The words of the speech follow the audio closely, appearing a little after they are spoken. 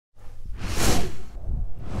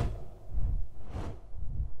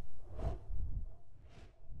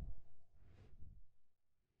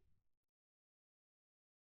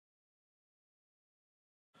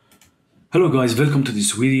Hello guys, welcome to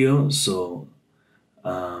this video.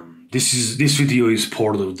 This video is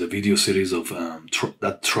part of the video series of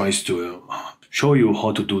that tries to show you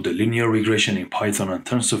how to do the linear regression in Python and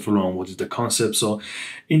TensorFlow and what is the concept. So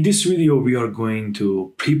in this video we are going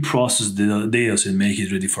to pre-process the data and make it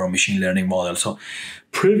ready for a machine learning model. So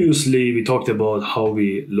previously we talked about how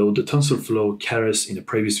we load the TensorFlow keras in the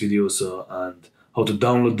previous video, and how to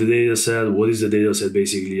download the data set, what is the data set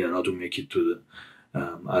basically, and how to make it to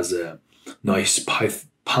the as a nice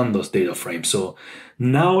pandas data frame. So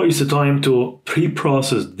now is the time to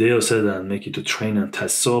pre-process data set and make it to train and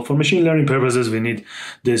test. So for machine learning purposes, we need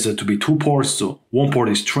this to be two parts. So one part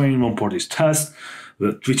is train, one part is test.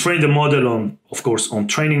 We train the model on, of course, on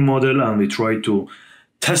training model, and we try to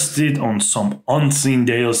test it on some unseen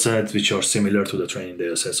data sets which are similar to the training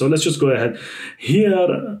data set. So let's just go ahead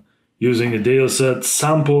here using the data set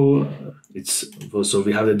sample. So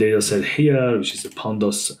we have the data set here, which is the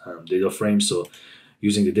pandas data frame. So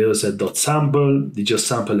using the data set dot sample, we just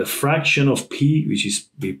sample a fraction of p, which is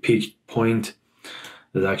we picked point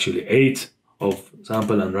that's actually 8 of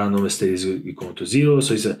sample, and random state is equal to 0.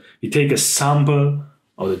 So we take a sample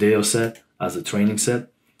of the data set as a training set,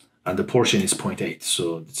 and the portion is 0.8.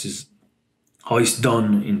 So this is how it's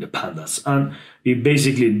done in the pandas, and we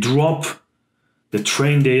basically drop the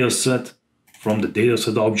trained data set from the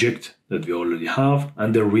dataset object that we already have,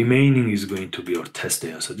 and the remaining is going to be our test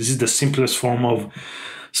data set. This is the simplest form of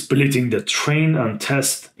splitting the train and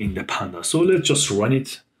test in the pandas. So let's just run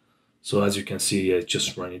it. So as you can see,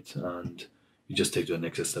 just run it and you just take the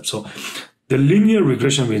next step. So the linear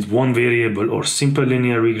regression with one variable, or simple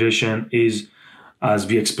linear regression, is, as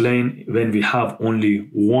we explained, when we have only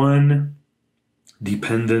one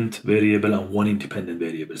dependent variable and one independent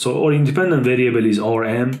variable. So our independent variable is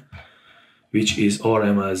Rm, which is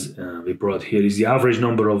Rm as we brought here, is the average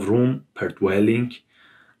number of room per dwelling.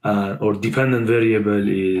 Our dependent variable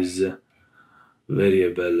is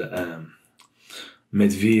variable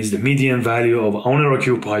medv, is the median value of owner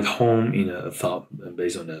occupied home in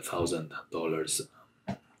based on $1,000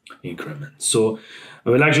 increment. So I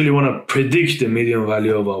will actually want to predict the median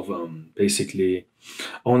value of basically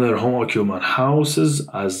owner home occupant houses,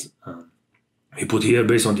 as we put here,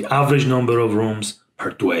 based on the average number of rooms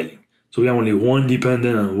per dwelling. So we have only one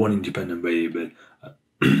dependent and one independent variable.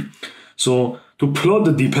 So to plot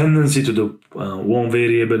the dependency to the one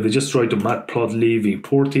variable, we just try to matplotlib,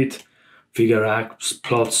 import it, figure out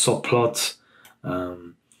plot, subplot.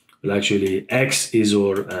 Well, actually X is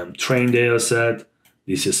our trained data set.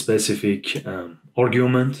 This is specific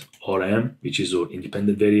argument, Rm, which is our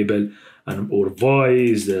independent variable, and our Y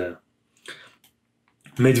is the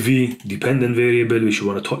medv dependent variable, which we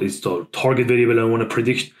want to is the target variable I want to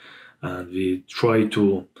predict. And we try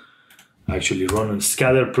to actually run a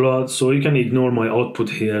scatter plot. So you can ignore my output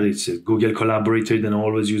here. It's a Google collaborator that I'm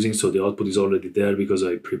always using, so the output is already there because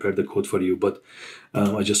I prepared the code for you. But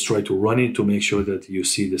I just try to run it to make sure that you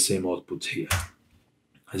see the same output here.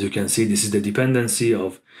 As you can see, this is the dependency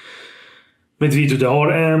of medv to the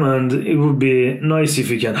Rm, and it would be nice if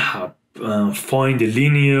we can have find the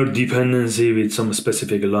linear dependency with some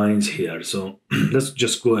specific lines here. So let's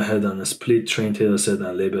just go ahead and split train data set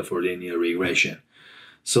and label for linear regression.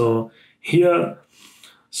 So here,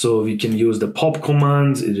 so we can use the pop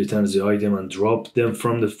command. It returns the item and drop them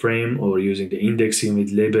from the frame, or using the indexing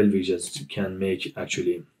with label, we just can make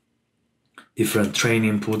actually different train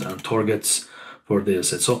input and targets for data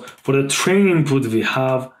set. So for the train input, we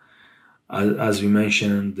have, as we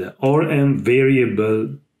mentioned, the Rm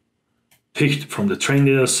variable picked from the train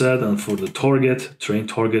data set, and for the target, train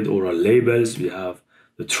target, or our labels, we have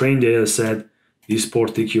the train data set, this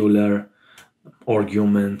particular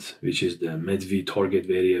argument, which is the medv target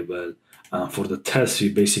variable. For the test, we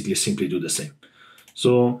basically simply do the same.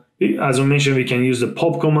 So as I mentioned, we can use the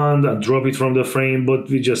pop command and drop it from the frame, but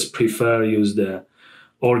we just prefer use the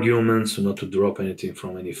arguments, so not to drop anything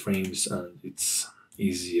from any frames, and it's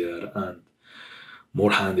easier and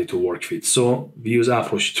more handy to work with. So we use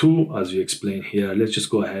approach 2 as we explained here. Let's just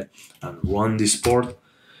go ahead and run this part.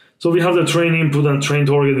 So we have the train input and train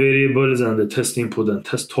target variables, and the test input and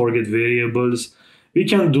test target variables. We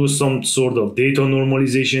can do some sort of data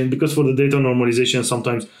normalization, because for the data normalization,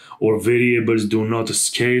 sometimes our variables do not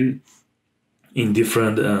scale in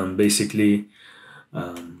different basically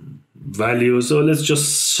values. So let's just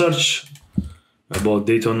search about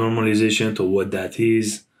data normalization to what that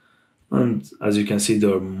is. And as you can see,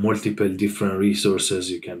 there are multiple different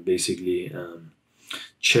resources you can basically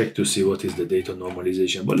check to see what is the data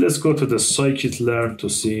normalization. But let's go to the scikit-learn to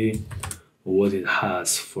see what it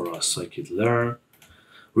has for us. Scikit-learn,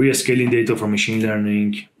 rescaling data for machine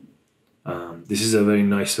learning. This is a very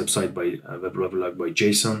nice website by weblog by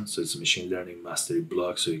Jason. So it's a machine learning mastery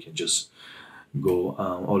blog. So you can just go.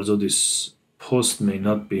 Although this post may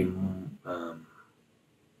not be,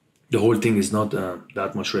 the whole thing is not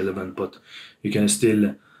that much relevant, but you can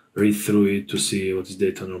still read through it to see what is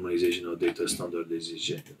data normalization or data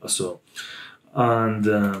standardization. So, and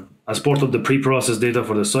as part of the pre-processed data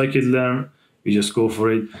for the scikit-learn, we just go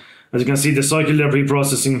for it. As you can see, the scikit-learn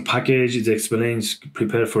pre-processing package, it explains,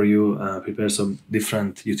 prepare some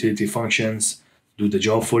different utility functions, do the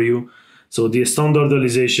job for you. So the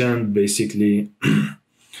standardization, basically,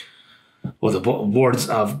 or the words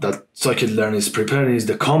of that scikit-learn is preparing, is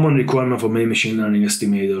the common requirement for many machine learning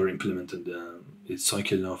estimator implemented. It's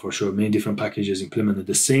scikit-learn for sure. Many different packages implemented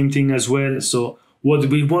the same thing as well. So what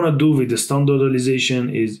we want to do with the standardization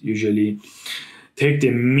is usually take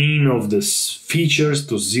the mean of the features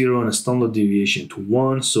to 0 and a standard deviation to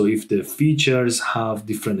 1. So if the features have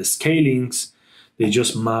different scalings, they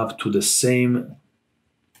just map to the same,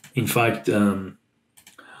 in fact,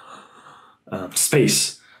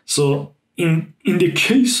 space. So in the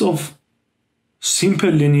case of simple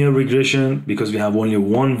linear regression, because we have only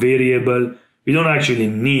one variable, we don't actually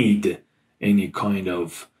need any kind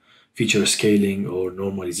of feature scaling or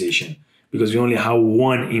normalization because we only have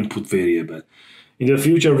one input variable. In the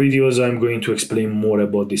future videos, I'm going to explain more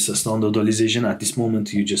about this standardization. At this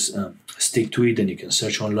moment, you just stick to it and you can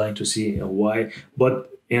search online to see why.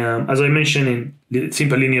 But as I mentioned in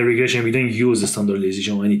simple linear regression, we don't use the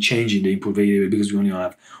standardization or any change in the input variable because we only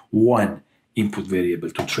have one input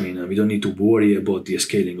variable to train, and we don't need to worry about the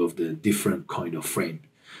scaling of the different kind of frame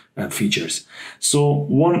and features. So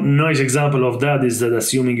one nice example of that is that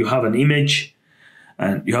assuming you have an image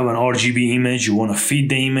and you have an RGB image, you want to feed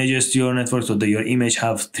the images to your network so that your image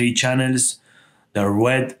have 3 channels. They're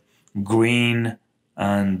red, green,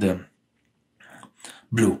 and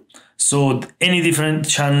blue. So any different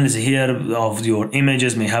channels here of your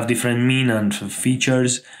images may have different mean and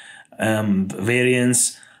features,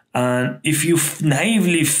 variance. And if you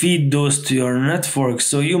naively feed those to your network,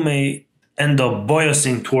 so you may end up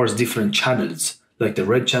biasing towards different channels, like the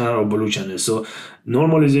red channel or blue channel. So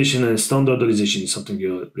normalization and standardization is something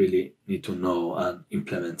you really need to know and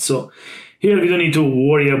implement. So here we don't need to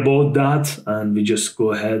worry about that, and we just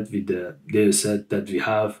go ahead with the data set that we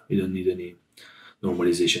have. We don't need any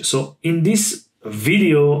normalization. So in this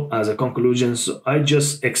video, as a conclusion, so I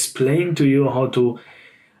just explained to you how to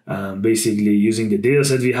basically using the data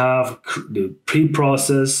set we have, the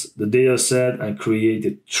pre-process the data set and create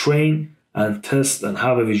a train and test and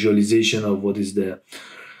have a visualization of what is the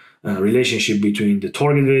relationship between the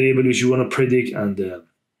target variable which you want to predict and the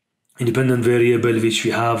independent variable which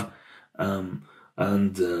we have,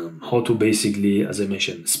 and how to basically, as I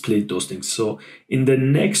mentioned, split those things. So in the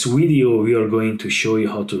next video, we are going to show you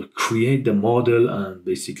how to create the model and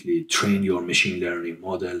basically train your machine learning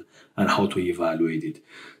model and how to evaluate it.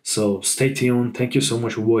 So stay tuned. Thank you so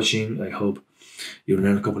much for watching. I hope you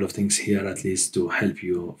learned a couple of things here at least to help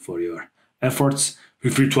you for your efforts.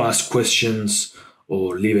 Feel free to ask questions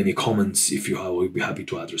or leave any comments if you have. We'll be happy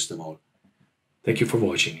to address them all. Thank you for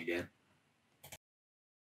watching again.